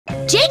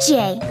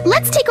JJ,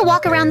 let's take a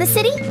walk around the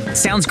city.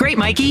 Sounds great,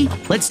 Mikey.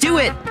 Let's do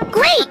it.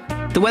 Great!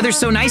 The weather's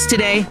so nice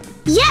today.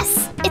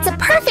 Yes, it's a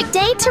perfect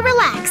day to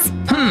relax.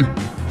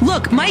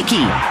 Look,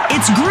 Mikey,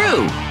 it's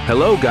Gru.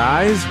 Hello,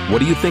 guys. What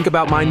do you think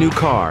about my new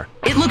car?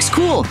 It looks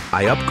cool.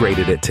 I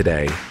upgraded it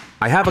today.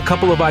 I have a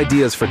couple of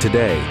ideas for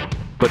today.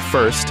 But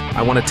first,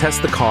 I want to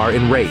test the car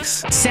in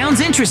race.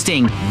 Sounds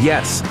interesting.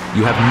 Yes,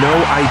 you have no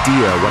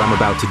idea what I'm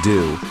about to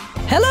do.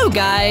 Hello,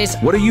 guys.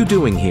 What are you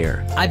doing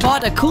here? I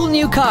bought a cool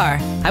new car.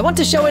 I want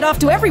to show it off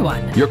to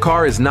everyone. Your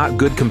car is not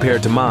good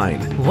compared to mine.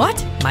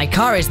 What? My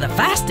car is the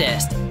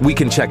fastest. We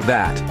can check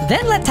that.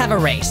 Then let's have a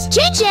race.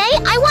 JJ,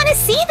 I want to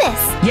see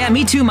this. Yeah,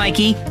 me too,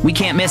 Mikey. We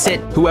can't miss it.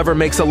 Whoever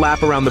makes a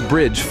lap around the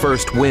bridge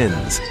first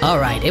wins. All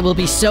right, it will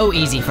be so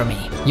easy for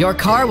me. Your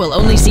car will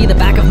only see the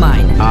back of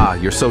mine. Ah,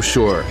 you're so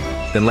sure.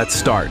 Then let's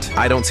start.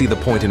 I don't see the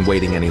point in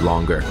waiting any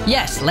longer.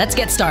 Yes, let's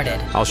get started.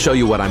 I'll show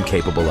you what I'm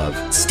capable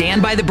of.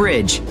 Stand by the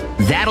bridge.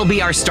 That'll be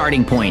our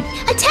starting point.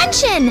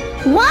 Attention!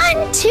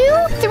 1,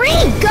 2, 3,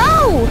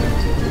 go!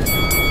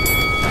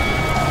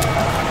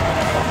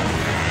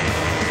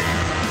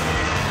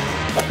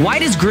 Why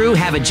does Gru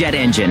have a jet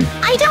engine?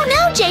 I don't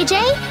know,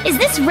 JJ. Is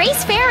this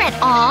race fair at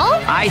all?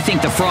 I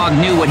think the frog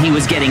knew what he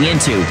was getting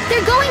into.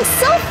 They're going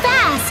so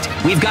fast.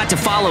 We've got to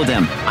follow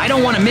them. I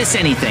don't want to miss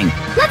anything.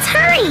 Let's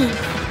hurry.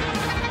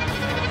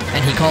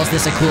 And he calls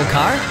this a cool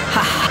car?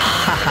 Ha ha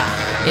ha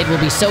ha. It will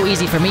be so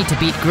easy for me to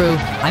beat Gru.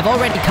 I've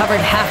already covered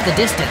half the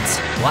distance.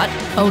 What?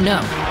 Oh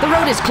no, the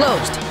road is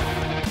closed.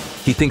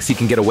 He thinks he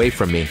can get away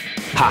from me.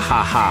 Ha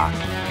ha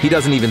ha. He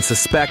doesn't even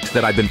suspect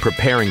that I've been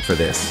preparing for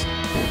this.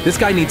 This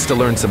guy needs to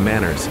learn some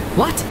manners.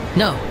 What?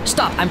 No,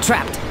 stop, I'm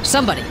trapped.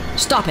 Somebody,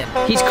 stop him.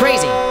 He's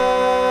crazy.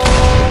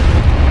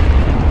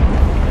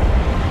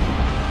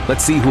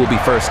 Let's see who will be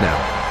first now.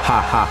 Ha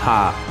ha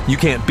ha. You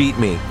can't beat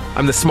me.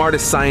 I'm the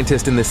smartest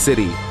scientist in the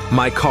city.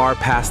 My car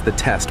passed the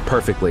test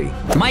perfectly.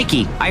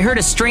 Mikey, I heard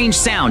a strange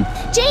sound.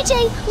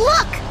 JJ,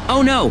 look!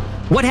 Oh no!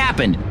 What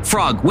happened?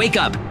 Frog, wake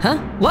up. Huh?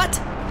 What?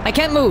 I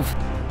can't move.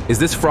 Is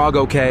this frog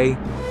okay?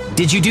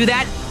 Did you do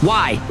that?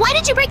 Why? Why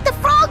did you break the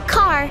frog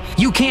car?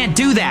 You can't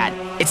do that.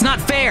 It's not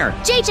fair.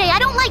 JJ, I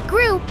don't like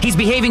Gru. He's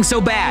behaving so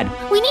bad.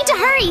 We need to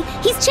hurry.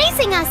 He's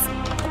chasing us.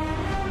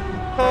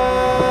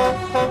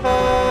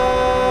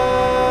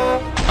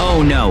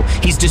 Oh no,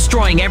 he's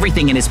destroying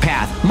everything in his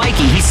path.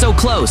 Mikey, he's so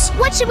close.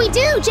 What should we do,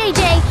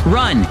 JJ?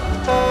 Run.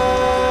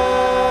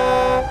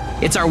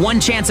 It's our one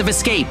chance of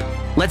escape.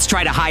 Let's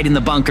try to hide in the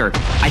bunker.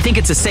 I think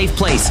it's a safe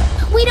place.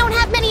 We don't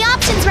have many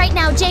options right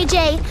now,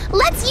 JJ.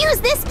 Let's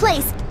use this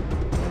place.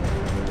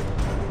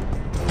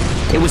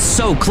 It was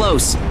so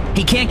close.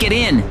 He can't get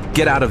in.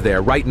 Get out of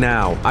there right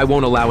now. I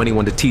won't allow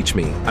anyone to teach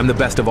me. I'm the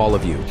best of all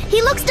of you.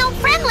 He looks so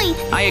friendly.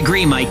 I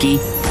agree, Mikey.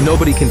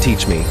 Nobody can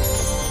teach me.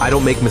 I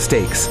don't make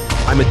mistakes.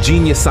 I'm a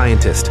genius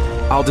scientist.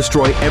 I'll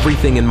destroy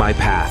everything in my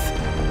path.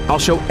 I'll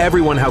show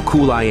everyone how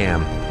cool I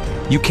am.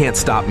 You can't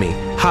stop me.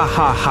 Ha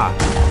ha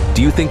ha.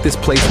 Do you think this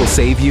place will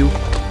save you?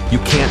 You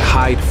can't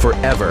hide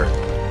forever.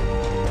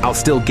 I'll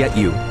still get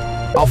you.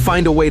 I'll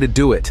find a way to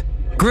do it.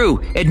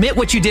 Gru, admit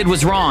what you did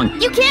was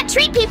wrong. You can't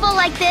treat people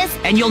like this.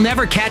 And you'll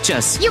never catch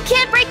us. You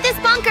can't break this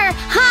bunker.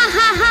 Ha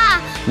ha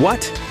ha.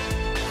 What?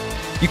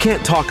 You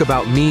can't talk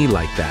about me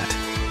like that.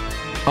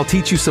 I'll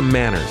teach you some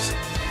manners.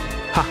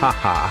 Ha ha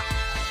ha.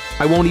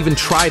 I won't even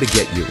try to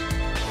get you.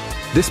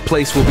 This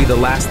place will be the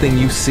last thing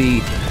you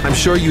see. I'm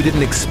sure you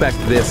didn't expect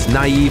this,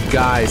 naive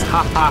guys.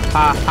 Ha ha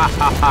ha ha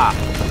ha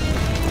ha.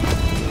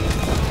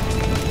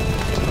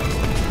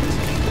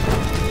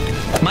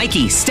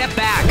 Mikey, step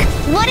back.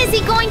 What is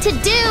he going to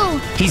do?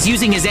 He's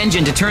using his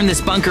engine to turn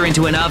this bunker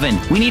into an oven.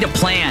 We need a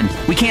plan.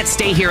 We can't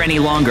stay here any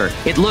longer.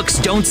 It looks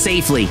don't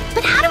safely.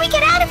 But how do we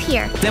get out of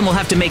here? Then we'll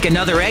have to make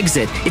another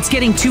exit. It's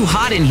getting too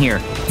hot in here.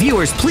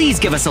 Viewers, please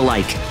give us a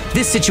like.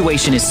 This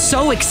situation is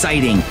so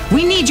exciting.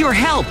 We need your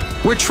help.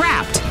 We're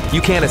trapped. You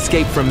can't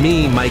escape from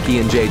me, Mikey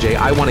and JJ.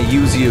 I want to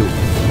use you.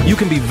 You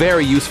can be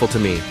very useful to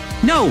me.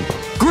 No,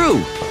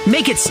 Gru,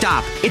 make it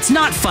stop. It's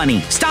not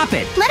funny. Stop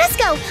it. Let us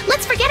go.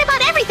 Let's forget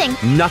about everything.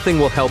 Nothing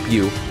will help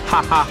you.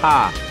 Ha ha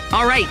ha.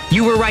 All right,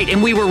 you were right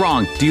and we were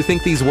wrong. Do you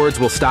think these words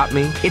will stop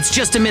me? It's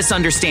just a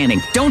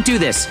misunderstanding. Don't do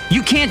this.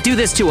 You can't do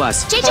this to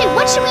us. JJ,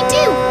 what should we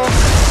do?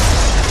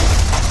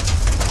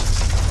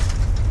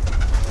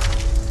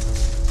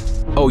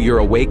 Oh, you're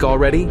awake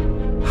already?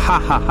 Ha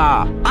ha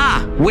ha.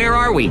 Ah, where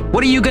are we?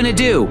 What are you gonna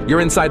do? You're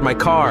inside my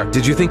car.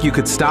 Did you think you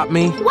could stop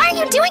me? Why are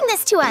you doing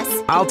this to us?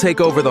 I'll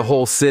take over the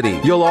whole city.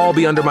 You'll all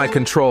be under my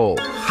control.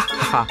 Ha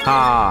ha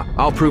ha.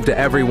 I'll prove to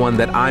everyone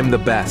that I'm the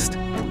best.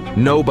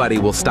 Nobody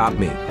will stop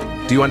me.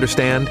 Do you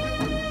understand?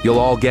 You'll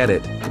all get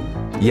it.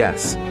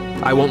 Yes,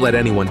 I won't let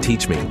anyone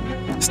teach me.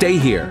 Stay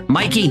here.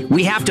 Mikey,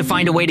 we have to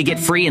find a way to get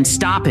free and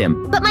stop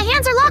him. But my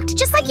hands are locked,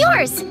 just like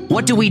yours.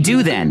 What do we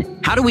do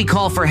then? How do we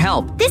call for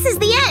help? This is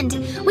the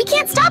end. We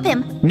can't stop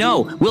him.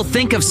 No, we'll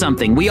think of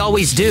something. We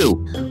always do.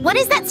 What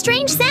is that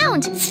strange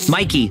sound?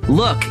 Mikey,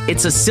 look,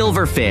 it's a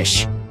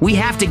silverfish. We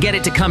have to get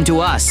it to come to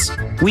us.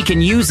 We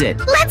can use it.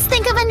 Let's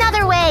think of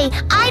another way.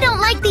 I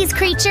don't like these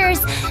creatures.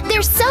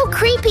 They're so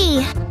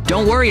creepy.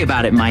 Don't worry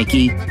about it,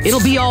 Mikey.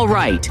 It'll be all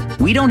right.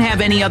 We don't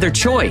have any other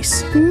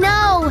choice.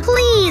 No,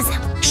 please.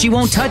 She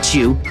won't touch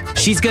you.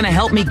 She's gonna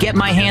help me get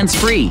my hands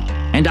free.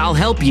 And I'll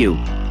help you.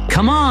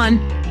 Come on.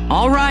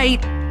 All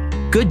right.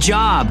 Good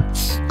job.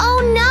 Oh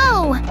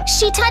no,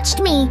 she touched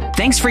me.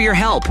 Thanks for your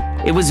help.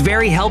 It was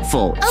very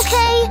helpful.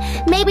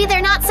 Okay, maybe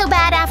they're not so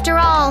bad after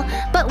all,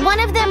 but one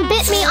of them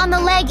bit me on the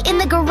leg in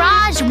the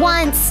garage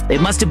once.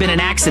 It must have been an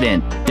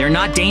accident. They're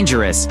not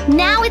dangerous.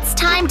 Now it's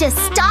time to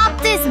stop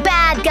this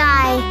bad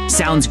guy.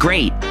 Sounds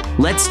great.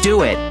 Let's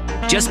do it.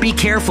 Just be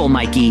careful,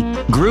 Mikey.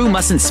 Gru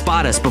mustn't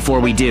spot us before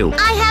we do.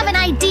 I have an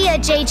idea,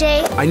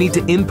 JJ. I need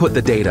to input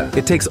the data.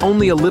 It takes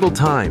only a little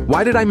time.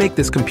 Why did I make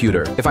this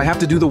computer if I have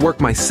to do the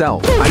work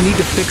myself? I need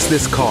to fix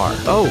this car.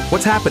 Oh,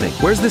 what's happening?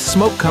 Where's this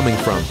smoke coming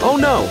from? Oh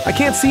no, I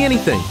can't see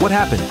anything. What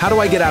happened? How do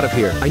I get out of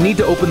here? I need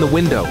to open the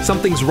window.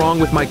 Something's wrong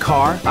with my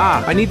car.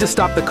 I need to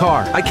stop the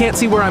car. I can't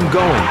see where I'm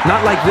going.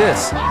 Not like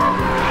this.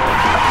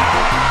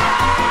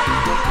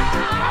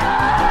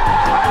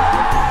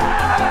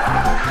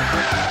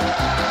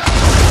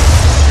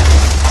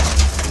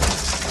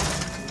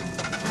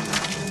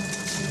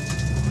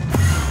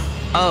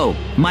 Oh,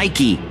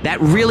 Mikey, that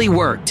really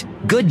worked.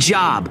 Good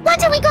job.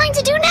 What are we going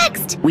to do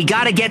next? We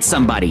gotta get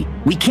somebody.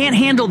 We can't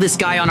handle this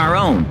guy on our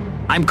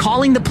own. I'm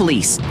calling the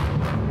police.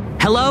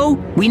 Hello?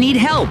 We need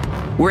help.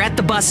 We're at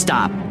the bus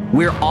stop.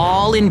 We're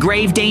all in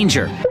grave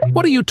danger.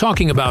 What are you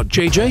talking about,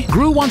 JJ?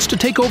 Gru wants to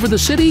take over the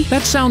city?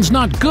 That sounds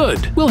not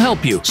good. We'll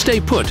help you.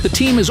 Stay put. The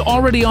team is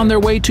already on their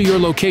way to your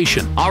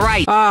location. All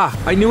right.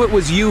 I knew it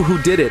was you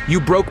who did it. You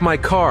broke my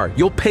car.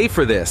 You'll pay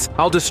for this.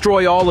 I'll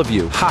destroy all of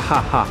you. Ha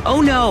ha ha. Oh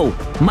no!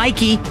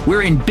 Mikey,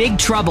 we're in big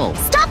trouble.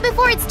 Stop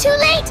before it's too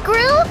late,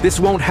 Gru. This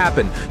won't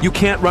happen. You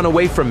can't run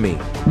away from me.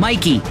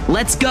 Mikey,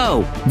 let's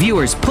go.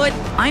 Viewers, put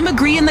 "I'm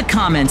agree" in the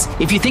comments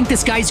if you think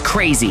this guy's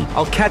crazy.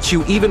 I'll catch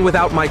you even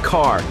without my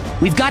car.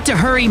 We've got to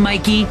hurry,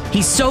 Mikey.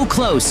 He's so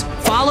close.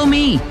 Follow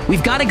me.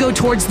 We've got to go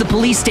towards the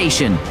police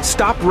station.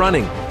 Stop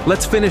running.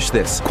 Let's finish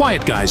this.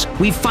 Quiet, guys.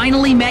 We've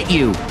finally met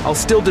you. I'll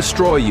still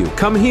destroy you.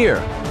 Come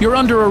here. You're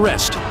under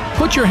arrest.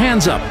 Put your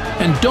hands up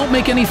and don't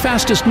make any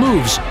fastest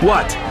moves.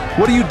 What?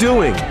 What are you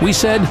doing? We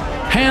said,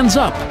 hands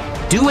up.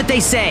 Do what they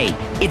say.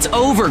 It's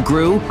over,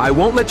 Gru. I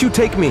won't let you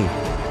take me.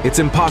 It's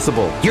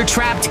impossible. You're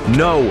trapped.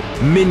 No.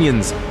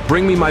 Minions,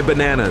 bring me my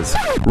bananas.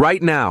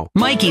 Right now.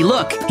 Mikey,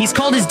 look. He's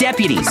called his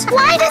deputies.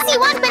 Why does he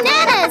want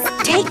bananas?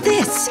 Take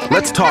this.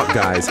 Let's talk,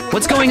 guys.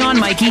 What's going on,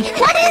 Mikey?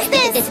 What is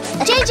this?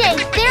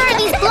 JJ, there are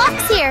these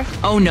blocks here.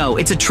 Oh no,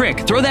 it's a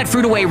trick. Throw that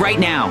fruit away right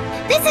now.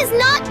 This is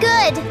not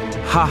good.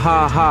 Ha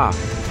ha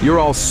ha. You're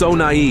all so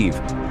naive.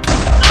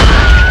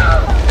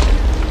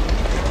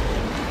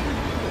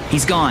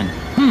 He's gone.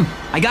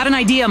 I got an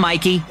idea,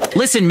 Mikey.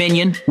 Listen,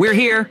 Minion. We're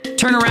here.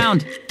 Turn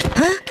around.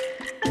 Huh?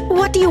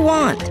 What do you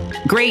want?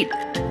 Great.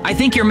 I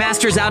think your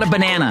master's out of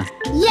banana.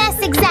 Yes,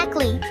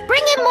 exactly.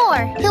 Bring him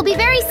more. He'll be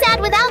very sad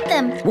without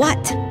them. What?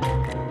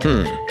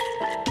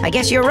 I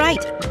guess you're right.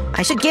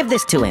 I should give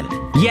this to him.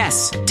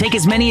 Yes. Take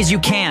as many as you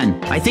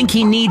can. I think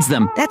he needs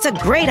them. That's a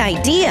great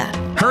idea.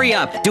 Hurry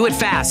up. Do it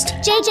fast.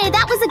 JJ,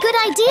 that was a good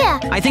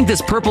idea. I think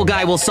this purple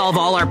guy will solve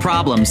all our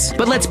problems.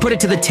 But let's put it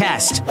to the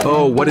test.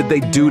 Oh, what did they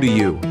do to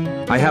you?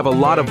 I have a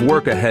lot of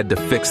work ahead to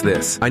fix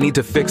this. I need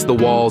to fix the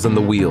walls and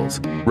the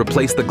wheels.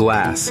 Replace the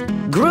glass.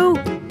 Gru,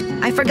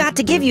 I forgot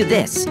to give you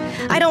this.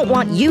 I don't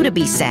want you to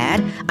be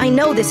sad. I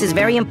know this is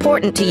very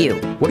important to you.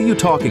 What are you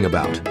talking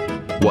about?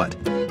 What?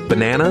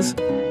 Bananas?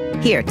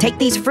 Here, take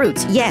these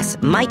fruits. Yes,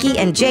 Mikey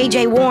and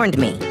JJ warned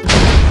me.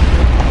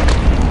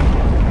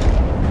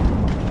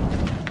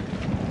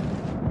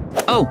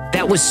 Oh,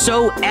 that was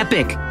so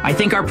epic. I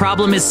think our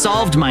problem is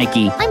solved,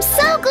 Mikey. I'm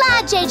so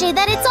glad, JJ,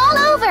 that it's all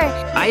over.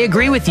 I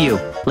agree with you.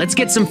 Let's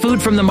get some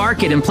food from the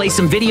market and play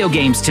some video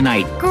games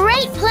tonight.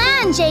 Great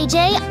plan,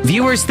 JJ.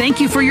 Viewers, thank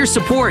you for your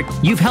support.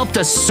 You've helped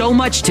us so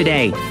much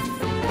today.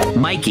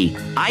 Mikey,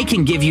 I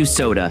can give you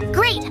soda.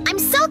 Great, I'm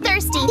so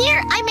thirsty.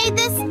 Here, I made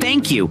this.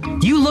 Thank you.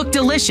 You look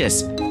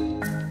delicious.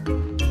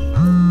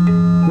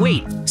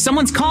 Wait,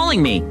 someone's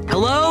calling me.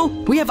 Hello?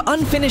 We have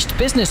unfinished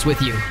business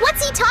with you.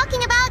 What's he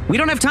talking about? We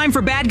don't have time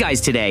for bad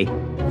guys today.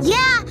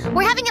 Yeah,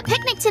 we're having a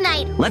picnic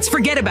tonight. Let's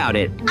forget about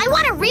it. I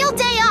want a real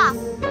day off.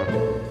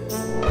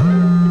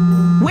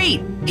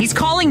 Wait, he's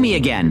calling me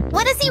again.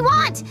 What does he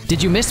want?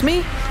 Did you miss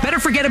me? Better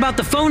forget about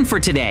the phone for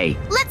today.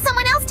 Let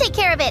someone else take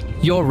care of it.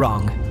 You're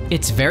wrong.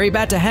 It's very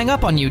bad to hang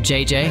up on you,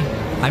 JJ.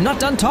 I'm not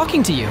done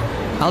talking to you.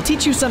 I'll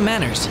teach you some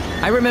manners.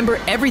 I remember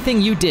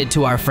everything you did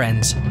to our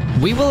friends.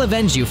 We will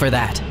avenge you for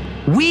that.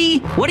 We?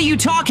 What are you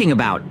talking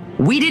about?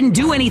 We didn't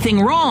do anything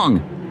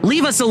wrong.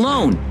 Leave us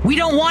alone. We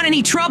don't want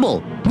any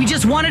trouble. We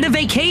just wanted a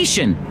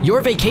vacation.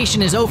 Your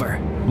vacation is over.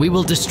 We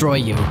will destroy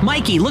you.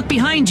 Mikey, look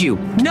behind you.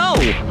 No!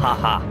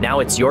 Haha, now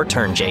it's your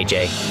turn,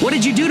 JJ. What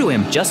did you do to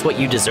him? Just what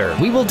you deserve.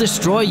 We will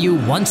destroy you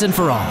once and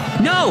for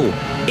all. No!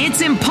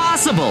 It's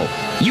impossible!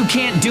 You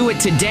can't do it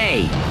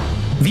today.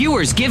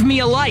 Viewers, give me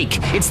a like.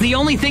 It's the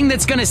only thing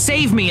that's gonna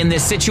save me in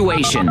this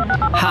situation. Ha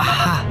ha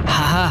ha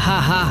ha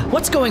ha ha.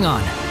 What's going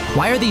on?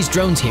 Why are these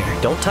drones here?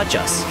 Don't touch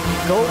us.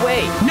 Go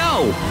away.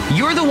 No!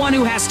 You're the one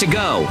who has to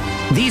go.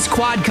 These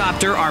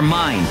quadcopter are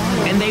mine,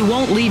 and they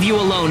won't leave you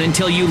alone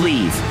until you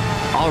leave.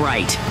 All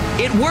right,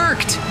 it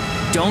worked!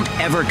 Don't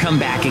ever come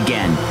back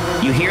again.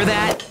 You hear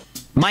that?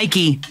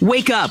 Mikey,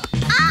 wake up!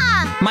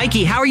 Ah!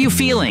 Mikey, how are you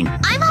feeling?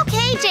 I'm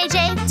okay,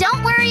 JJ.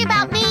 Don't worry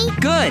about me.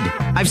 Good!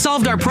 I've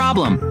solved our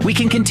problem. We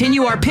can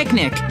continue our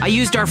picnic. I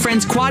used our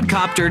friend's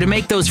quadcopter to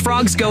make those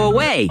frogs go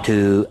away.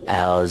 2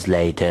 hours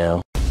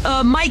later.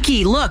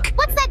 Mikey, look!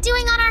 What's that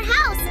doing on our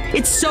house?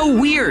 It's so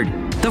weird!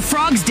 The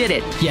frogs did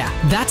it! Yeah,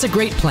 that's a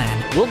great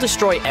plan. We'll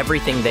destroy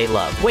everything they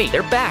love. Wait,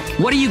 they're back.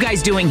 What are you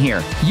guys doing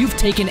here? You've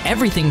taken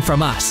everything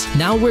from us.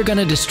 Now we're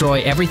gonna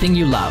destroy everything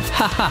you love.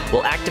 Haha.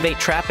 We'll activate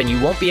trap and you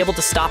won't be able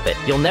to stop it.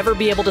 You'll never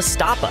be able to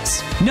stop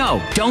us.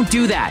 No, don't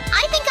do that.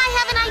 I think I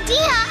have an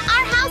idea.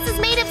 Our house is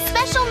made of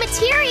special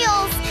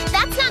materials.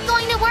 That's not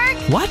going to work.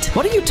 What?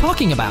 What are you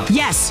talking about?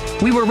 Yes,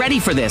 we were ready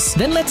for this.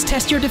 Then let's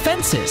test your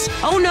defenses.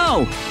 Oh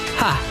no!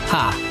 Ha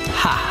ha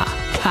ha ha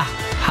ha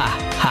ha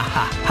ha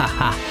ha ha ha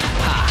ha.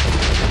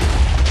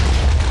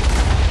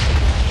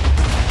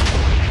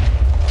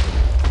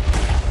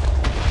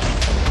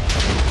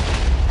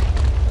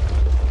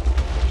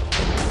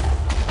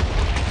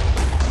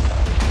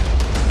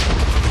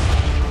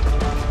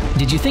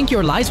 Did you think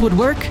your lies would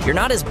work? You're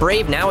not as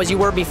brave now as you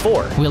were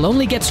before. We'll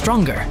only get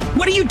stronger.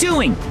 What are you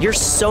doing? You're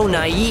so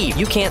naive.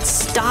 You can't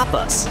stop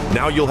us.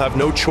 Now you'll have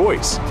no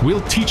choice.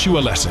 We'll teach you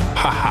a lesson.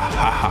 Ha ha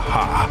ha ha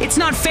ha. It's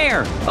not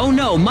fair! Oh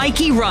no,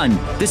 Mikey, run!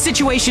 The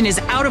situation is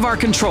out of our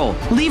control.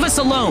 Leave us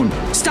alone.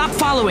 Stop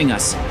following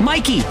us.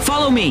 Mikey,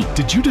 follow me.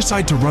 Did you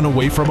decide to run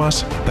away from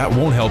us? That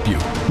won't help you.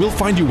 We'll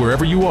find you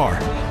wherever you are.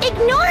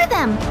 Ignore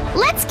them.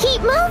 Let's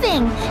keep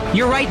moving.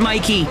 You're right,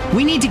 Mikey.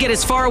 We need to get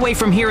as far away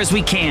from here as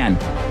we can.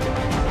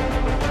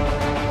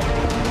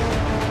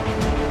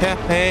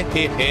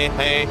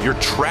 You're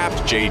trapped,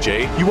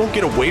 JJ. You won't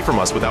get away from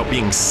us without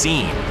being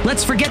seen.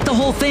 Let's forget the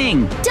whole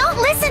thing. Don't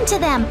listen to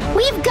them.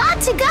 We've got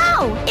to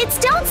go. It's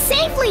don't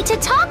safely to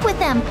talk with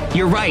them.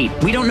 You're right.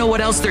 We don't know what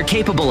else they're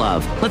capable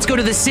of. Let's go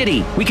to the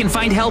city. We can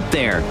find help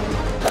there.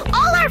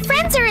 All our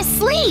friends are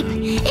asleep.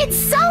 It's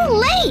so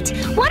late.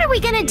 What are we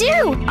gonna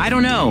do? I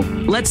don't know.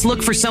 Let's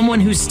look for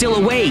someone who's still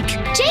awake.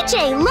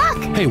 JJ,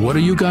 look. Hey, what are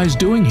you guys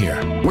doing here?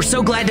 We're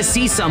so glad to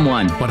see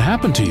someone. What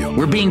happened to you?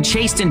 We're being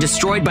chased and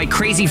destroyed by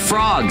crazy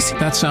frogs.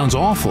 That sounds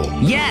awful.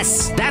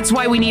 Yes, that's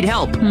why we need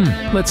help.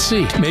 Let's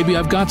see. Maybe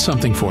I've got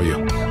something for you.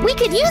 We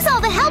could use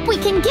all the help we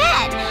can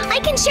get. I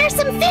can share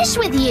some fish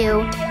with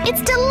you.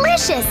 It's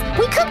delicious.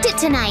 We cooked it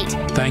tonight.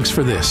 Thanks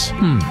for this.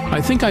 I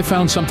think I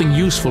found something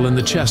useful in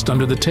the chest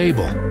under the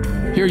table.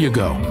 Here you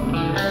go.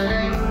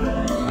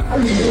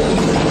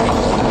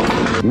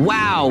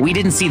 Wow, we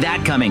didn't see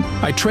that coming.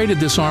 I traded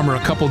this armor a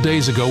couple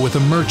days ago with a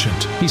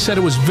merchant. He said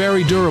it was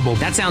very durable.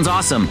 That sounds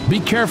awesome. Be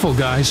careful,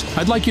 guys.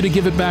 I'd like you to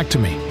give it back to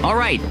me. All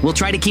right, we'll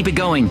try to keep it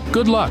going.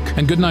 Good luck,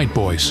 and good night,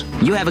 boys.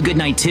 You have a good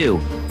night, too.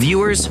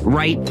 Viewers,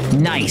 write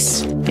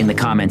nice in the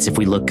comments if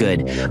we look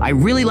good. I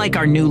really like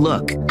our new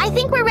look. I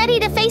think we're ready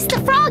to face the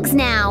frogs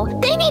now.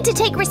 They need to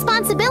take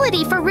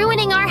responsibility for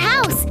ruining our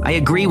house. I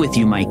agree with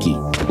you, Mikey.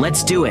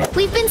 Let's do it.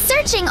 We've been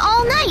searching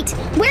all night.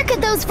 Where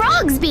could those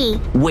frogs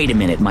be? Wait a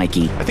minute,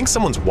 Mikey. I think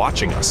someone's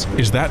watching us.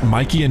 Is that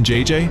Mikey and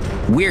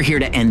JJ? We're here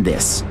to end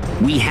this.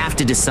 We have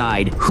to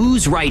decide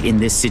who's right in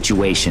this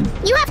situation.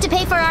 You have to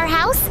pay for our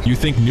house. You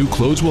think new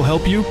clothes will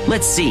help you?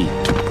 Let's see.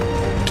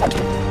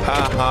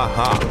 Ha ha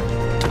ha.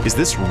 Is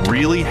this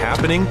really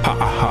happening? Ha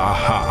ha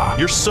ha.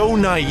 You're so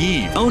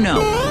naive. Oh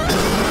no.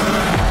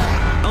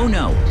 Oh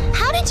no.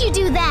 How did you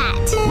do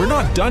that? We're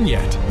not done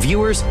yet.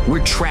 Viewers,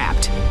 we're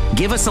trapped.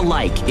 Give us a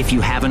like if you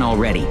haven't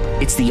already.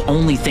 It's the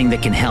only thing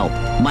that can help.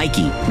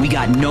 Mikey, we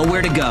got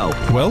nowhere to go.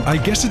 Well, I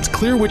guess it's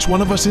clear which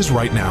one of us is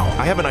right now.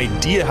 I have an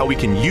idea how we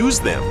can use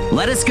them.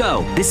 Let us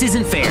go. This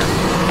isn't fair.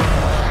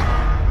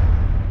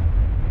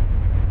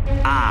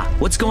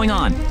 What's going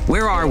on?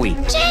 Where are we?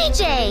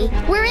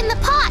 JJ, we're in the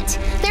pot.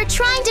 They're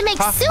trying to make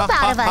soup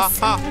out of us.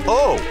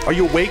 Oh, are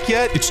you awake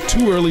yet? It's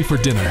too early for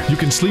dinner. You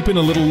can sleep in a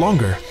little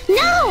longer.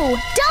 No,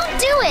 don't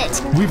do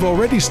it. We've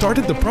already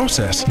started the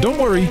process. Don't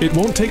worry, it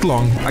won't take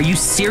long. Are you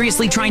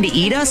seriously trying to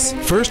eat us?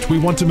 First, we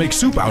want to make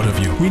soup out of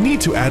you. We need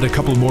to add a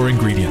couple more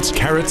ingredients.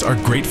 Carrots are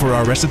great for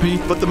our recipe,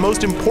 but the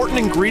most important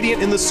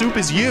ingredient in the soup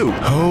is you.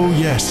 Oh,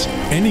 yes.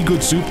 Any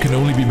good soup can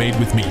only be made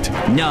with meat.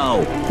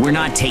 No, we're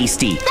not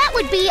tasty. That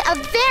would be a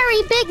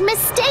very big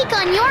mistake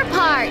on your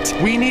part.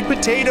 We need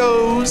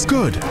potatoes.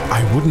 Good.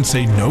 I wouldn't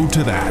say no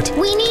to that.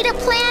 We need a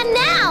plan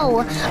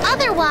now.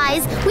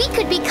 Otherwise, we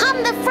could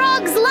become the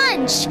frog's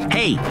lunch.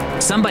 Hey,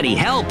 somebody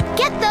help.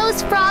 Get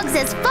those frogs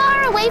as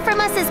far away from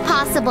us as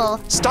possible.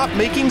 Stop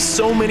making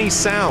so many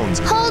sounds.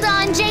 Hold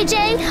on,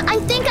 JJ. I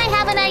think I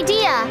have an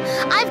idea.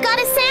 I've got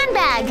a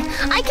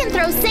sandbag. I can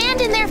throw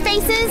sand in their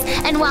faces,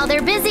 and while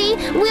they're busy,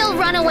 we'll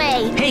run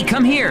away. Hey,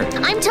 come here.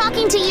 I'm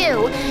talking to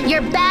you.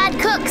 You're bad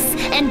cooks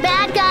and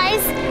bad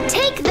guys.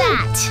 Take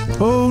that.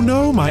 Oh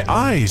no, my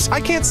eyes.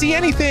 I can't see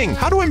anything.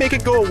 How do I make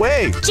it go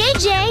away?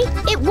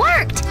 JJ, it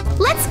worked.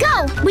 Let's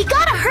go! We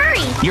gotta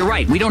hurry! You're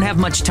right, we don't have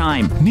much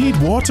time. Need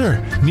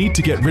water. Need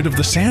to get rid of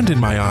the sand in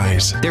my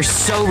eyes. They're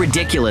so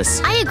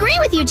ridiculous. I agree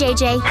with you,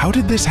 JJ. How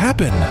did this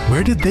happen?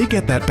 Where did they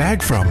get that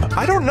bag from?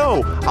 I don't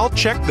know. I'll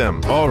check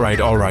them. All right.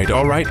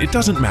 It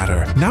doesn't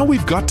matter. Now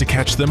we've got to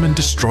catch them and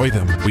destroy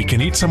them. We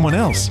can eat someone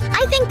else.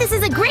 I think this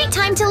is a great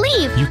time to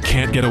leave. You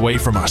can't get away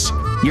from us.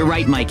 You're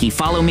right, Mikey.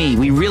 Follow me.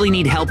 We really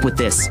need help with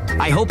this.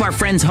 I hope our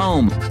friend's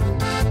home.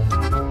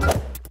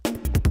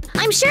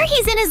 I'm sure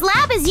he's in his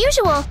lab as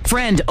usual.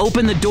 Friend,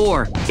 open the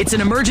door. It's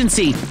an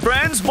emergency.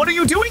 Friends, what are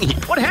you doing here?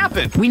 What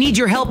happened? We need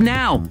your help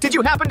now. Did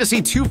you happen to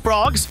see two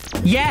frogs?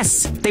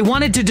 Yes, they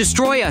wanted to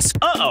destroy us.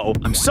 Uh-oh,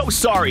 I'm so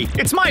sorry.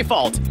 It's my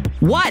fault.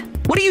 What?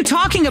 What are you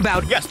talking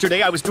about?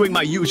 Yesterday, I was doing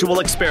my usual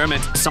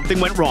experiment. Something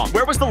went wrong.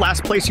 Where was the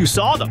last place you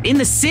saw them? In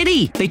the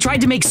city. They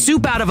tried to make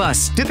soup out of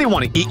us. Did they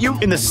want to eat you?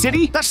 In the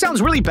city? That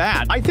sounds really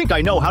bad. I think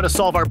I know how to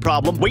solve our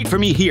problem. Wait for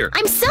me here.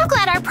 I'm so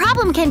glad our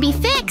problem can be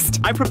fixed.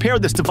 I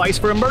prepared this device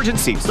for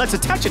emergencies. Let's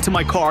attach it to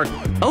my car.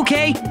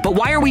 Okay, but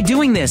why are we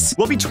doing this?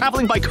 We'll be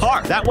traveling by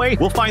car. That way,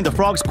 we'll find the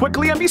frogs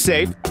quickly and be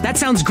safe. That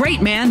sounds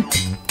great, man.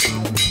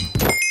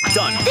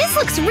 Done. This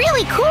looks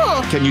really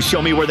cool. Can you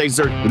show me where they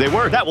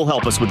were? That will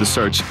help us with the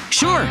search.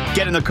 Sure.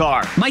 Get in the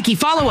car. Mikey,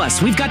 follow us.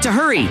 We've got to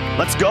hurry.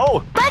 Let's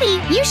go. Buddy,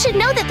 you should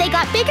know that they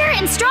got bigger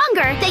and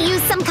stronger. They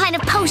used some kind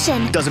of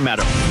potion. Doesn't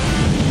matter.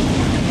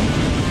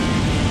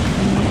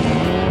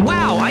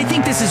 Wow, I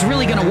think this is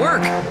really gonna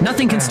work.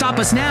 Nothing can stop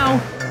us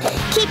now.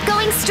 Keep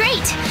going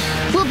straight.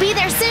 We'll be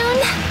there soon.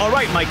 All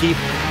right, Mikey.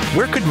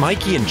 Where could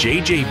Mikey and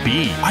JJ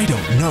be? I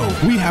don't know.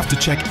 We have to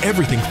check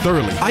everything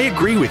thoroughly. I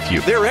agree with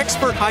you. They're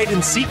expert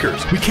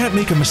hide-and-seekers. We can't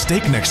make a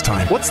mistake next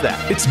time. What's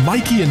that? It's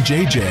Mikey and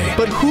JJ.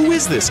 But who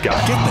is this guy?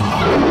 Get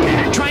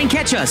them. Try and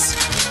catch us.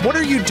 What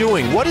are you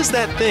doing? What is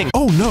that thing?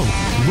 Oh no,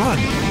 run.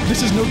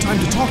 This is no time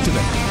to talk to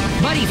them.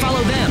 Buddy,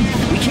 follow them.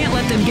 We can't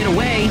let them get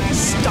away.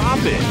 Stop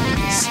it.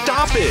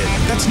 Stop it.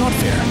 That's not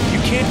fair.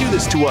 You can't do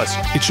this to us.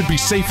 It should be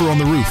safer on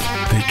the roof.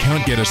 They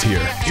can't get us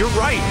here. You're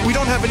right. We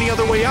don't have any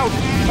other way out.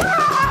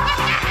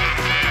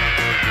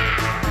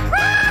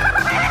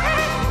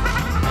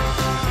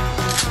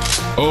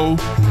 Oh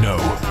no,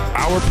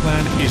 our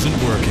plan isn't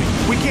working.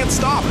 We can't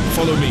stop.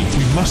 Follow me.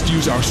 We must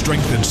use our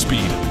strength and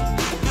speed.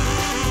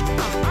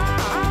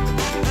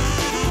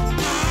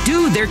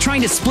 Dude, they're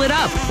trying to split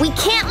up. We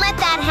can't let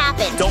that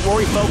happen. Don't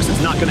worry, folks.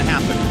 It's not gonna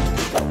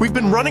happen. We've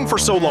been running for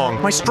so long.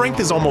 My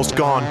strength is almost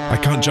gone. I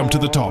can't jump to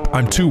the top.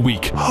 I'm too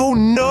weak. Oh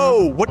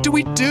no! What do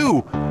we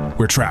do?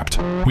 We're trapped.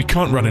 We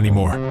can't run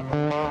anymore.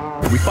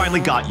 We finally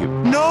got you.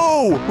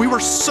 No! We were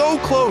so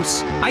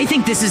close. I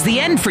think this is the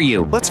end for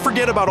you. Let's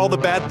forget about all the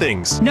bad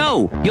things.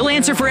 No, you'll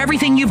answer for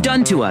everything you've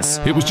done to us.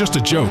 It was just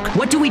a joke.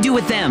 What do we do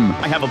with them?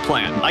 I have a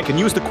plan. I can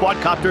use the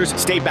quadcopters.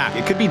 Stay back.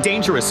 It could be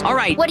dangerous. All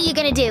right. What are you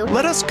gonna do?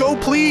 Let us go,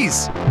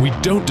 please. We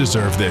don't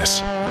deserve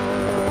this.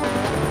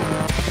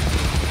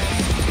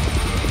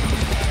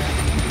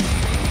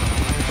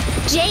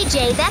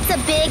 JJ, that's a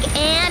big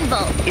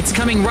anvil. It's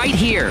coming right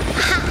here.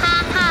 Ha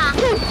ha ha.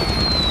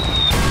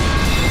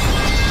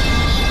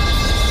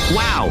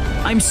 Wow,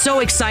 I'm so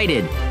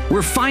excited.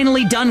 We're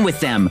finally done with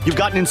them. You've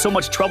gotten in so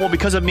much trouble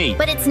because of me.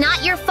 But it's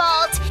not your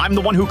fault. I'm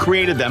the one who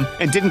created them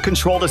and didn't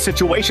control the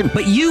situation.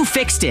 But you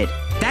fixed it.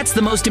 That's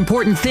the most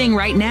important thing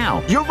right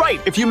now. You're right.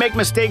 If you make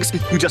mistakes,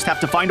 you just have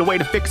to find a way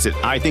to fix it.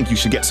 I think you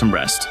should get some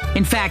rest.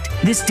 In fact,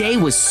 this day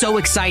was so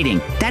exciting.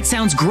 That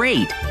sounds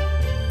great.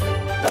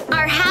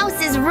 Our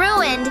house is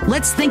ruined.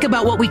 Let's think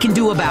about what we can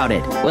do about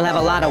it. We'll have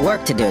a lot of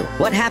work to do.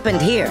 What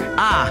happened here?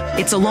 Ah,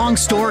 it's a long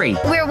story.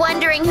 We're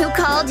wondering who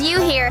called you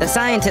here. The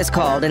scientist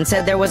called and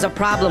said there was a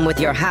problem with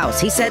your house.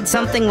 He said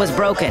something was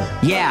broken.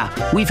 Yeah,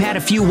 we've had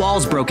a few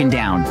walls broken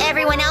down.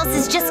 Everyone else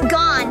is just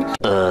gone.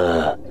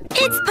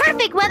 It's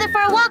perfect weather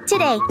for a walk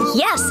today.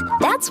 Yes,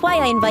 that's why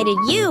I invited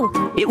you.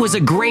 It was a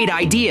great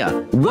idea.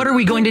 What are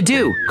we going to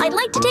do? I'd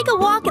like to take a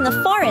walk in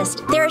the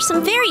forest. There are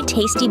some very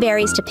tasty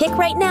berries to pick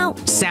right now.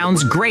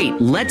 Sounds great.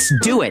 Let's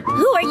do it.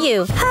 Who are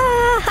you?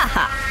 Ha ha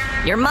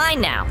ha. You're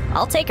mine now.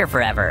 I'll take her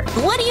forever.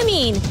 What do you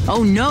mean?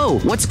 Oh no,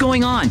 what's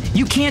going on?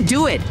 You can't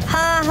do it.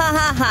 Ha ha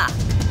ha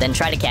ha. Then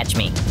try to catch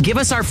me. Give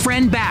us our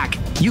friend back.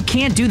 You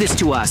can't do this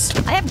to us.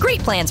 I have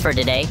great plans for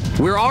today.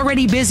 We're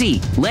already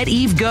busy. Let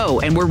Eve go,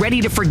 and we're ready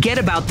to forget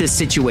about this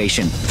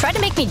situation. Try to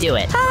make me do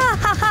it. Ha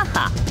ha ha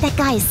ha. That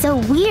guy is so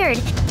weird.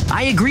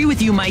 I agree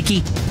with you,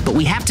 Mikey, but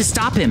we have to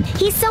stop him.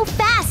 He's so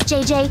fast,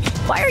 JJ.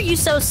 Why are you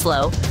so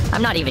slow?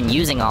 I'm not even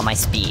using all my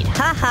speed.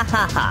 Ha ha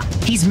ha ha.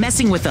 He's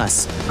messing with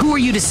us. Who are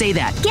you to say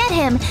that? Get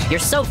him. You're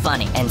so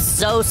funny and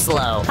so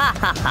slow. Ha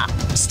ha ha.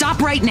 Stop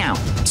right now.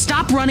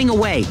 Stop running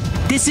away.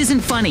 This isn't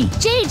funny.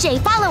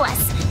 JJ, follow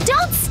us.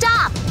 Don't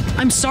stop.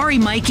 I'm sorry,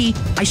 Mikey.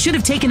 I should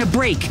have taken a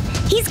break.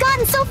 He's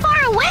gotten so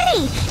far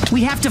away.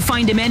 We have to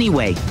find him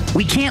anyway.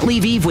 We can't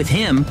leave Eve with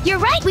him. You're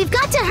right. We've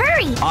got to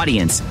hurry.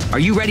 Audience, are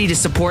you ready to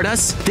support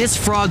us? This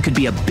frog could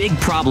be a big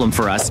problem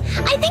for us.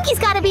 I think he's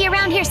got to be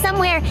around here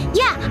somewhere.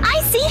 Yeah,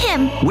 I see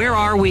him. Where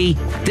are we?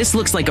 This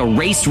looks like a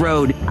race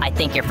road. I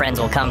think your friends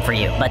will come for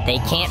you, but they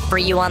can't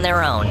free you on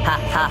their own. Ha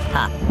ha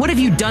ha. What have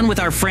you done with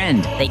our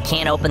friend? They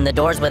can't open the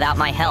doors without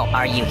my help.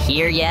 Are you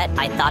here yet?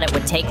 I thought it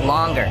would take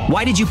longer.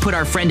 Why did you put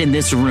our friend in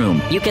this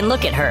room? You can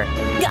look at her.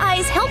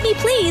 Guys, help me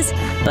please.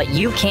 But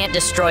you can't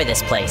destroy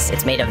this place.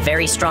 It's made of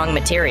very strong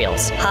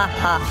materials. Ha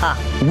ha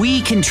ha.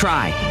 We can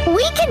try.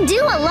 We can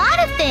do a lot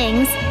of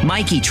things.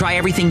 Mikey, try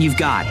everything you've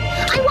got.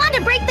 I want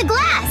to break the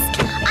glass.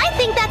 I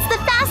think that's the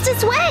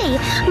fastest way.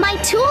 My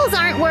tools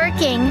aren't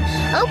working.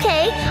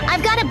 Okay,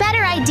 I've got a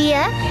better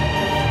idea.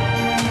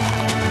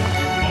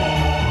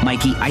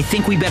 Mikey, I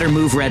think we better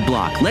move red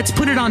block. Let's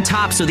put it on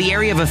top so the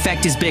area of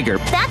effect is bigger.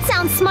 That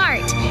sounds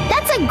smart.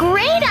 That's a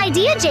great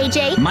idea,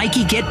 JJ.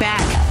 Mikey, get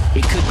back.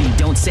 It could be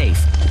don't safe.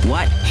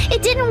 What?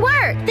 It didn't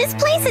work. This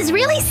place is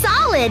really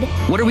solid.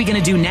 What are we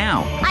gonna do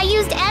now? I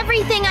used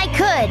everything I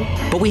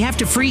could. But we have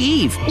to free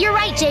Eve. You're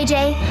right,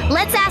 JJ.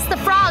 Let's ask the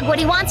frog what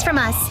he wants from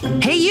us.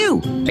 Hey,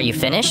 you! Are you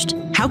finished?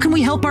 How can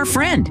we help our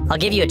friend? I'll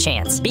give you a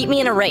chance. Beat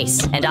me in a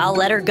race, and I'll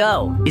let her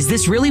go. Is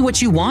this really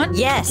what you want?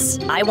 Yes,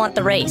 I want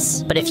the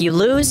race. But if you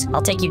lose,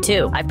 I'll take you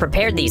too. I've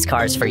prepared these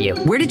cars for you.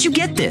 Where did you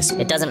get this?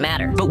 It doesn't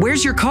matter. But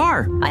where's your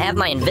car? I have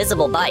my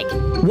invisible bike.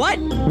 What?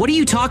 What are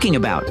you talking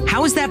about?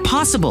 How is that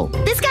possible?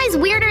 This guy's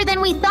weirder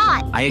than we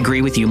thought. I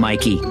agree with you,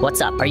 Mikey.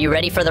 What's up? Are you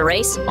ready for the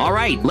race? All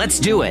right, let's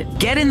do it.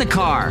 Get in the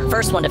car.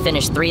 First one to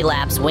finish 3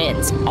 laps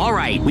wins. All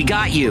right, we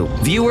got you.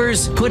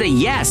 Viewers, put a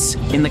yes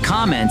in the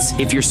comments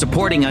if you're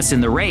supporting us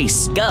in the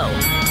race. Go.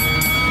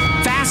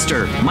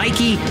 Faster,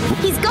 Mikey.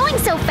 He's going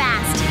so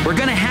fast. We're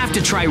gonna have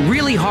to try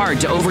really hard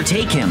to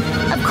overtake him.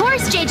 Of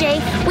course,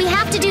 JJ. We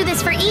have to do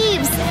this for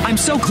Eves. I'm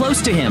so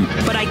close to him,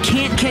 but I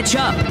can't catch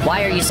up.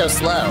 Why are you so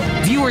slow?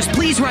 Viewers,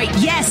 please write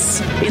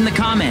yes in the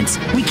comments.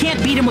 We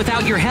can't beat him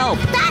without your help.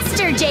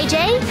 Faster,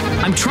 JJ.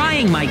 I'm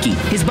trying, Mikey.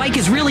 His bike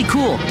is really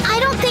cool. I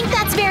don't think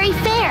that's very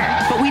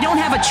fair. But we don't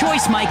have a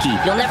choice, Mikey.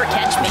 You'll never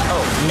catch me.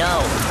 Oh, no.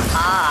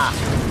 Ah.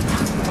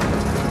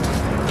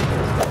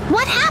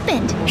 What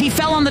happened? He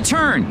fell on the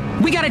turn.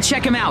 We gotta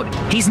check him out.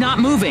 He's not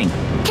moving.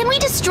 Can we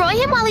destroy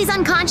him while he's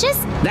unconscious?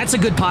 That's a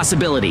good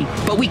possibility,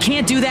 but we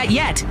can't do that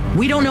yet.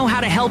 We don't know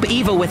how to help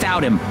Eva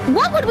without him.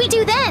 What would we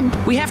do then?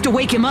 We have to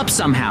wake him up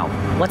somehow.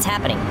 What's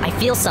happening? I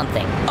feel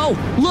something. Oh,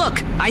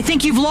 look! I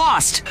think you've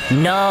lost.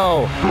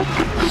 No.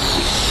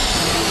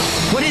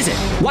 What is it?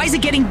 Why is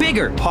it getting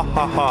bigger? Ha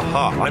ha ha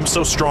ha. I'm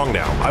so strong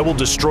now. I will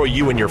destroy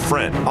you and your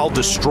friend. I'll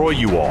destroy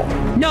you all.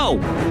 No,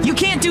 you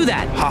can't do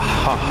that. Ha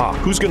ha ha.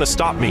 Who's gonna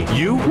stop me?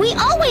 You? We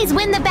always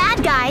win the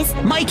bad guys.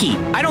 Mikey,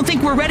 I don't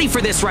think we're ready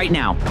for this right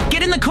now.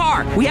 Get in the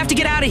car. We have to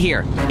get out of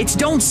here. It's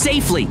don't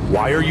safely.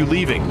 Why are you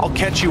leaving? I'll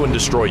catch you and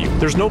destroy you.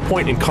 There's no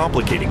point in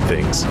complicating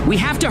things. We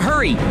have to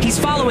hurry. He's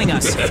following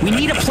us. We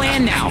need a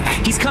plan now.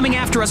 He's coming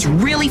after us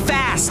really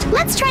fast.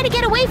 Let's try to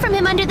get away from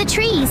him under the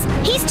trees.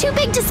 He's too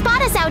big to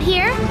spot us out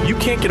here. You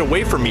can't get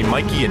away from me,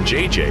 Mikey and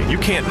JJ. You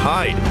can't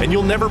hide, and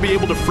you'll never be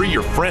able to free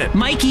your friend.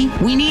 Mikey,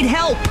 we need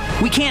help.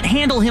 We can't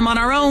handle him on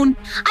our own.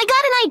 I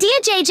got an idea,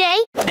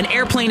 JJ. An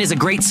airplane is a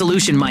great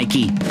solution,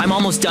 Mikey. I'm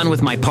almost done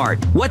with my part.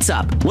 What's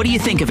up? What do you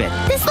think of it?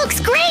 This looks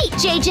great,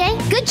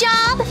 JJ. Good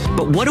job.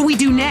 But what do we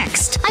do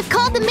next? I've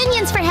called the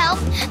minions for help.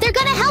 They're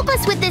gonna help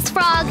us with this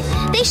frog.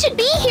 They should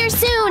be here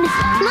soon.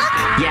 Look.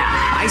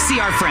 Yeah, I see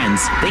our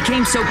friends. They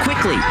came so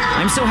quickly.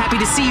 I'm so happy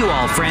to see you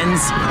all,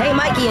 friends. Hey,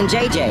 Mikey and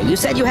JJ, you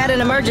said you had an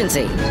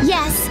emergency.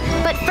 Yes,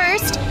 but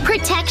first,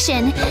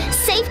 protection.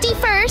 Safety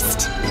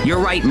first. You're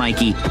right,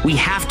 Mikey. We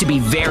have to be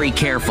very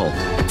careful.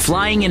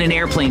 Flying in an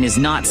airplane is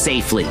not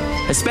safely,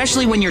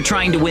 especially when you're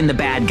trying to win the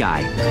bad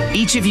guy.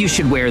 Each of you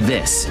should wear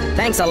this.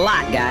 Thanks a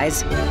lot,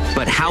 guys.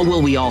 But how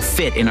will we all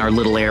fit in our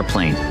little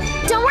airplane?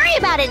 Don't worry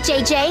about it,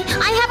 JJ.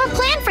 I have a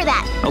plan for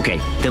that. Okay,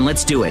 then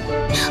let's do it.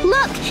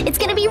 Look, it's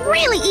gonna be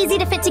really easy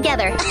to fit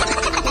together.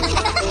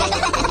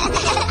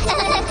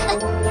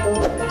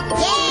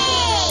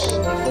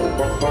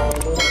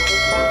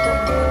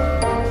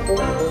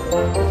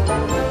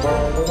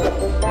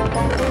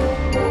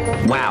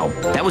 Wow,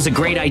 that was a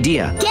great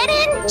idea. Get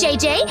in,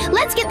 JJ.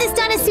 Let's get this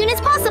done as soon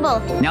as possible.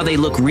 Now they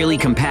look really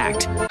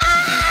compact.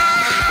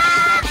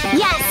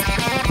 Yes.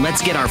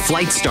 Let's get our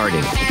flight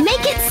started.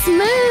 Make it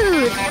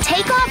smooth.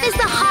 Takeoff is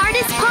the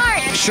hardest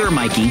part. Sure,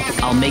 Mikey.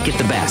 I'll make it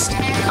the best.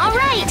 All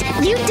right,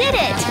 you did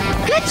it.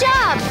 Good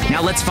job.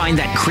 Now let's find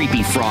that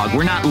creepy frog.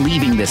 We're not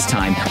leaving this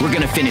time. We're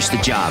gonna finish the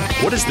job.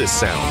 What is this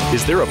sound?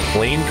 Is there a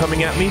plane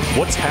coming at me?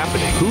 What's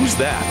happening? Who's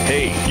that?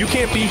 Hey, you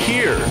can't be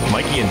here.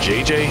 Mikey and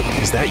JJ,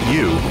 is that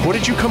you? What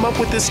did you come up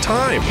with this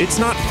time? It's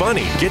not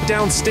funny. Get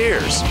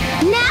downstairs.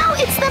 Now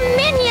it's the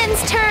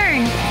minions'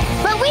 turn.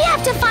 But we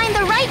have to find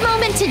the right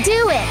moment to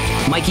do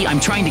it. Mikey, I'm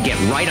trying to get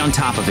right on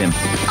top of him.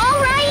 All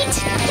right.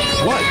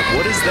 What?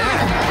 What is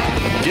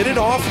that? Get it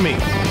off me.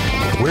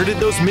 Where did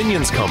those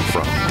minions come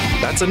from?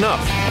 That's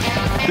enough.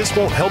 This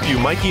won't help you,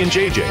 Mikey and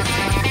JJ.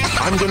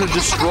 I'm gonna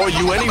destroy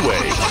you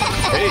anyway.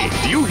 Hey,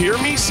 do you hear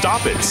me?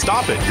 Stop it,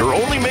 stop it. You're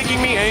only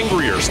making me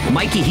angrier.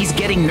 Mikey, he's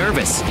getting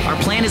nervous. Our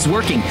plan is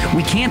working.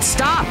 We can't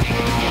stop.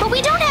 But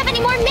we don't have any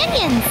more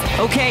minions.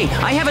 Okay,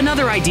 I have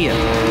another idea.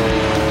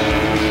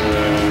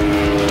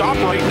 Stop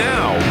right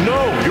now.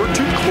 No, you're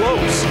too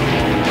close.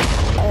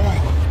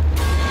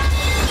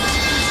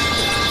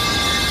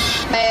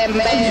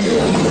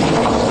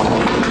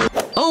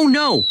 Oh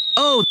no!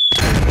 Oh,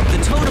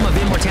 the totem of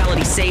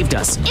immortality saved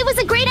us. It was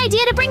a great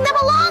idea to bring them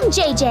along,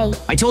 JJ.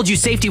 I told you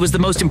safety was the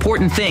most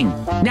important thing.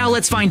 Now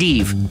let's find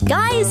Eve.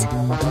 Guys,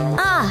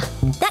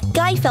 that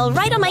guy fell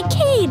right on my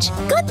cage.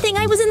 Good thing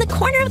I was in the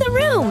corner of the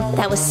room.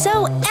 That was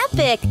so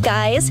epic,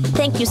 guys.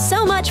 Thank you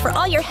so much for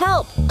all your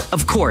help.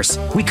 Of course,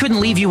 we couldn't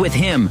leave you with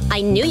him.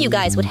 I knew you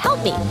guys would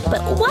help me,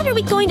 but what are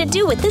we going to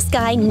do with this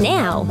guy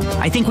now?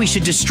 I think we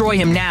should destroy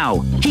him now.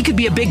 He could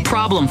be a big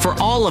problem for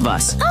all of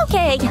us.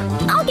 Okay,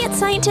 I'll get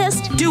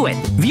scientist. Do it.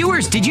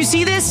 Viewers, did you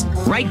see this?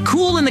 Write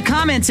cool in the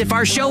comments if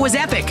our show was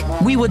epic.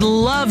 We would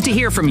love to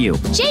hear from you.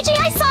 JJ,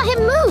 I saw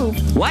him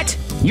move. What?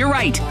 You're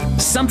right.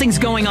 Something's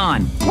going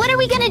on. What are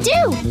we gonna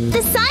do?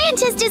 The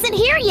scientist isn't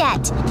here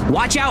yet.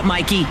 Watch out,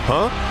 Mikey.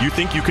 Huh? You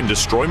think you can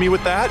destroy me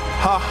with that?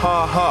 Ha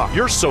ha ha.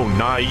 You're so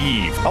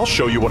naive. I'll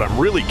show you what I'm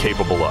really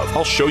capable of.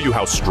 I'll show you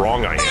how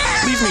strong I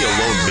am. Leave me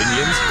alone,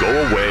 minions.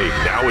 Go away.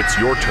 Now it's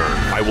your turn.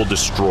 I will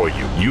destroy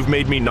you. You've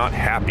made me not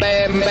happy.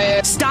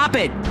 Stop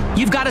it.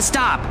 You've got to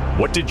stop.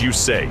 What did you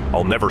say?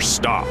 I'll never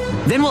stop.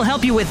 Then we'll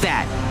help you with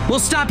that. We'll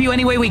stop you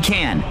any way we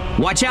can.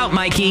 Watch out,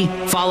 Mikey.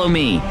 Follow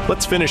me.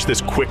 Let's finish this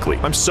quickly.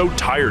 I'm so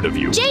tired of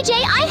you. JJ,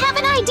 I have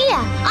an idea.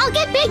 I'll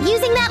get big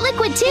using that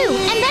liquid too,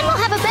 and then we'll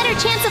have a better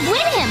chance of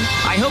winning him.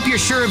 I hope you're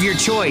sure of your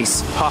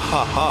choice. Ha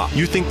ha ha.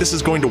 You think this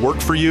is going to work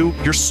for you?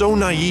 You're so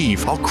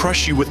naive. I'll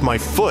crush you with my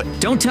foot.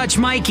 Don't touch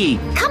Mikey.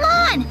 Come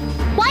on.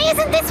 Why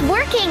isn't this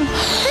working?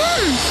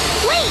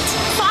 Wait.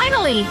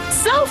 Finally.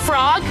 So,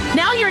 Frog,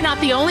 now you're not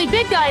the only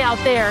big guy out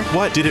there.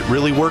 What? Did it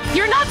really work?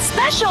 You're not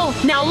special.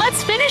 Now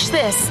let's finish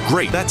this.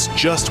 Great. That's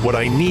just what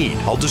I need.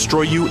 I'll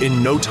destroy you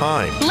in no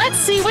time. Let's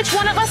see which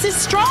one of us is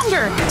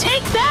stronger.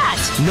 Take that.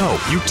 No,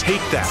 you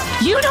take that.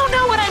 You don't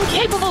know what I'm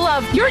capable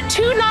of. You're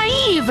too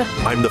naive.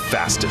 I'm the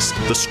fastest,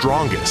 the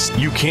strongest.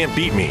 You can't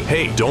beat me.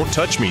 Hey, don't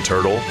touch me,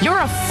 Turtle. You're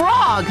a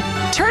frog.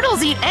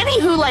 Turtles eat any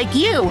who like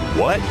you.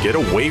 What? Get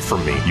away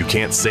from me. You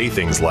can't say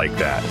things like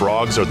that.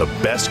 Frogs are the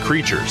best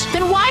creatures.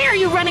 Then why are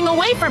you running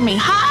away from me?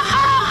 Ha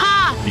ha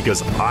ha!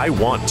 Because I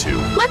want to.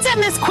 Let's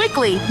end this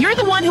quickly. You're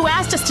the one who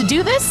asked us to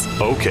do this?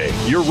 Okay,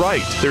 you're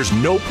right. There's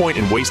no point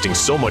in wasting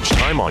so much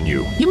time on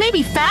you. You may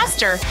be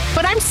faster,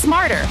 but I'm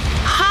smarter.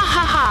 Ha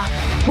ha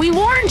ha. We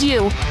warned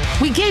you.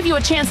 We gave you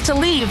a chance to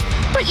leave,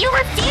 but you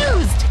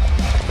refused.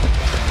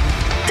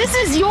 This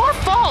is your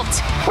fault.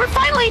 We're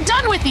finally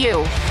done with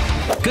you.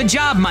 Good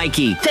job,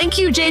 Mikey. Thank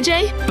you,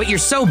 JJ. But you're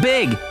so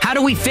big. How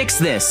do we fix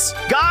this?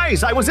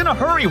 Guys, I was in a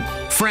hurry.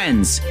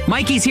 Friends,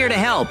 Mikey's here to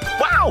help.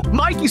 Wow,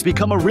 Mikey's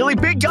become a really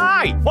big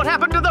guy. What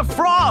happened to the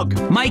frog?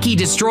 Mikey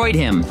destroyed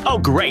him. Oh,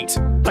 great.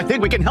 I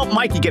think we can help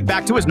Mikey get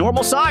back to his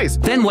normal size.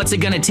 Then what's it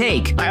gonna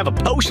take? I have a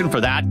potion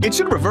for that. It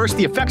should reverse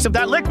the effects of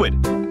that liquid.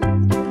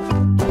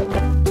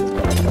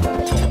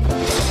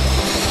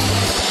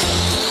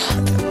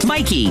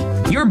 Mikey,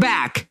 you're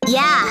back.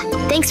 Yeah,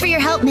 thanks for your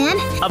help, man.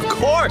 Of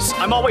course,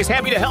 I'm always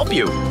happy to help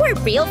you. We're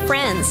real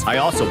friends. I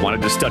also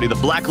wanted to study the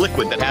black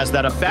liquid that has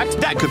that effect.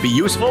 That could be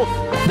useful.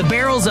 The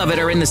barrels of it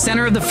are in the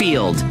center of the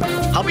field.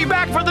 I'll be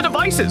back for the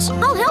devices.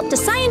 I'll help the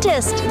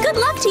scientist. Good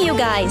luck to you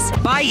guys.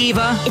 Bye,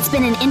 Eva. It's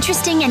been an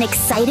interesting and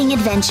exciting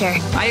adventure.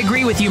 I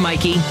agree with you,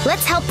 Mikey.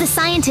 Let's help the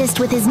scientist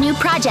with his new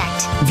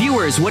project.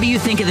 Viewers, what do you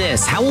think of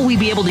this? How will we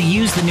be able to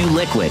use the new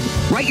liquid?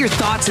 Write your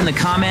thoughts in the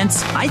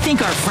comments. I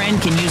think our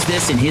friend can use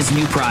this in his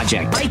new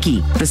project. Mikey,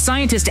 the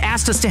scientist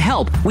asked us to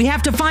help. We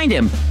have to find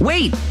him.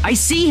 Wait, I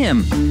see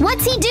him.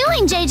 What's he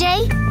doing,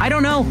 JJ? I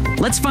don't know.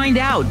 Let's find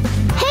out.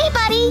 Hey,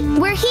 buddy,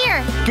 we're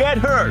here. Get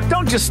her.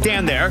 Don't just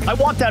stand there. I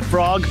want that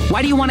frog.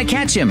 Why do you want to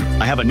catch him?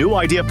 I have a new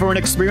idea for an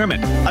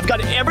experiment. I've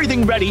got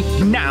everything ready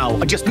now.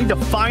 I just need to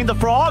find the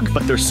frog,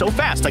 but they're so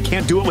fast I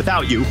can't do it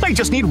without you. I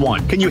just need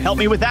one. Can you help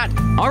me with that?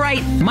 All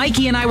right,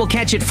 Mikey and I will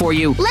catch it for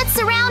you. Let's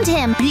surround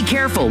him. Be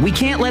careful. We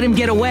can't let him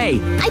get away.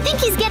 I think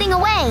he's getting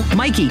away.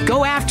 Mikey,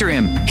 go after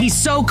him. He's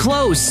so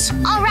close.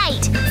 All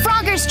right,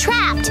 Frogger's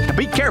trapped.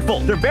 Be careful.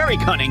 They're very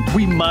cunning.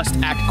 We must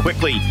act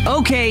quickly.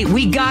 Okay,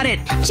 we got it.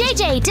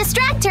 JJ,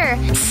 distract her.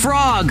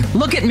 Frog,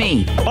 look at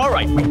me. All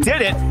right, we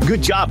did it.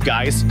 Good job,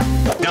 guys.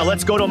 Now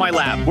let's go to my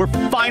lab. We're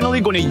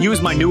finally going to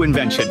use my new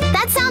invention.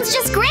 That sounds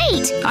just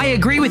great. I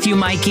agree with you,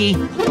 Mikey.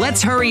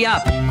 Let's hurry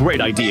up.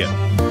 Great idea.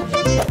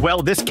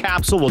 Well, this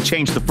capsule will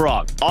change the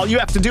frog. All you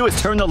have to do is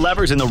turn the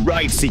levers in the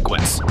right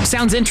sequence.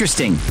 Sounds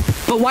interesting.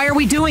 But why are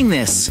we doing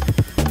this?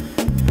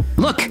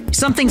 Look,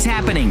 something's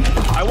happening.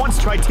 I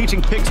once tried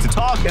teaching pigs to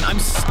talk, and I'm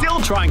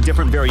still trying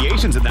different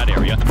variations in that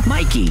area.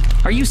 Mikey,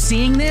 are you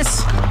seeing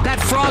this? That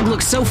frog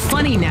looks so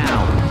funny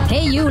now.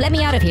 Hey, you, let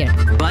me out of here.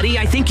 Buddy,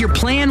 I think your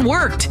plan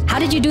worked. How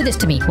did you do this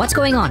to me? What's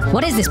going on?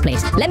 What is this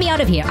place? Let me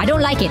out of here. I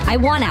don't like it. I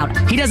want out.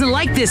 He doesn't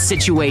like this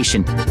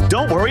situation.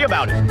 Don't worry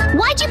about it.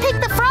 Why'd you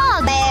pick the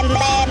frog?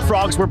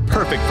 Frogs were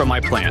perfect for my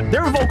plan.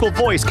 Their vocal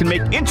voice can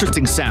make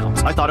interesting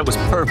sounds. I thought it was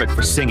perfect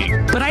for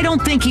singing. But I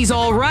don't think he's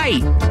all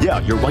right. Yeah,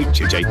 you're right,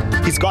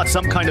 JJ. He's got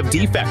some kind of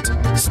defect.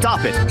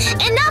 Stop it.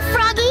 Enough,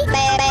 Froggy.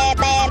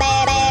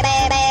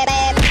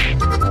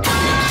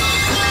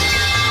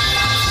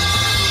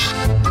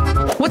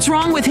 What's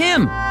wrong with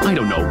him? I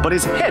don't know, but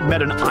his head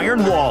met an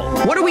iron wall.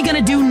 What are we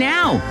gonna do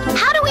now?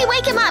 How do we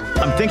wake him up?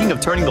 I'm thinking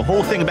of turning the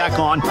whole thing back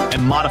on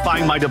and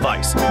modifying my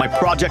device. My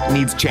project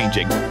needs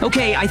changing.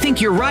 Okay, I think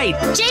you're right.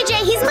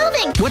 JJ, he's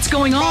moving. What's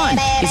going on?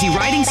 Is he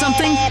riding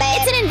something?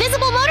 It's an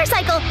invisible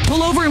motorcycle.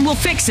 Pull over and we'll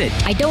fix it.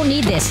 I don't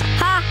need this.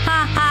 Ha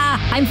ha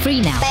ha. I'm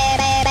free now.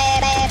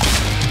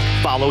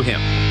 Follow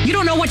him. You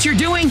don't know what you're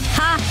doing?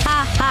 Ha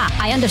ha ha.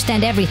 I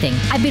understand everything.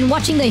 I've been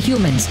watching the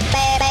humans.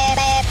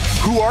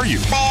 Who are you?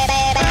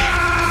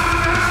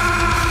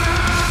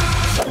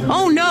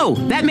 Oh no!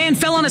 That man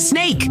fell on a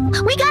snake!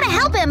 We gotta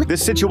help him!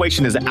 This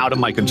situation is out of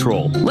my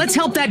control. Let's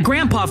help that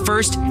grandpa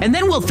first, and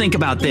then we'll think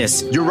about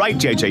this. You're right,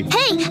 JJ.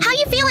 Hey, how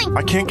you feeling?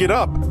 I can't get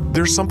up.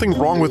 There's something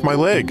wrong with my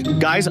leg.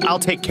 Guys, I'll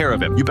take care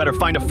of him. You better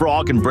find a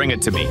frog and bring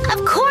it to me.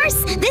 Of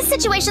course! This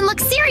situation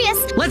looks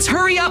serious! Let's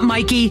hurry up,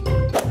 Mikey!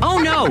 Oh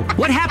no!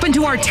 What happened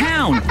to our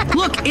town?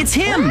 Look, it's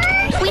him!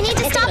 We need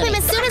to stop him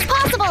as soon as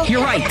possible!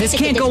 You're right, this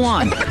can't go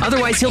on.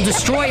 Otherwise, he'll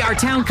destroy our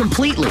town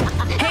completely.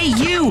 Hey,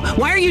 you!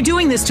 Why are you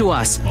doing this to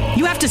us?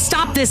 You have to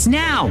stop this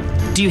now!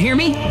 Do you hear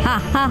me? Ha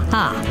ha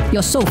ha.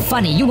 You're so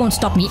funny, you won't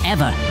stop me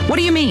ever. What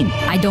do you mean?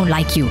 I don't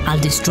like you. I'll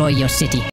destroy your city.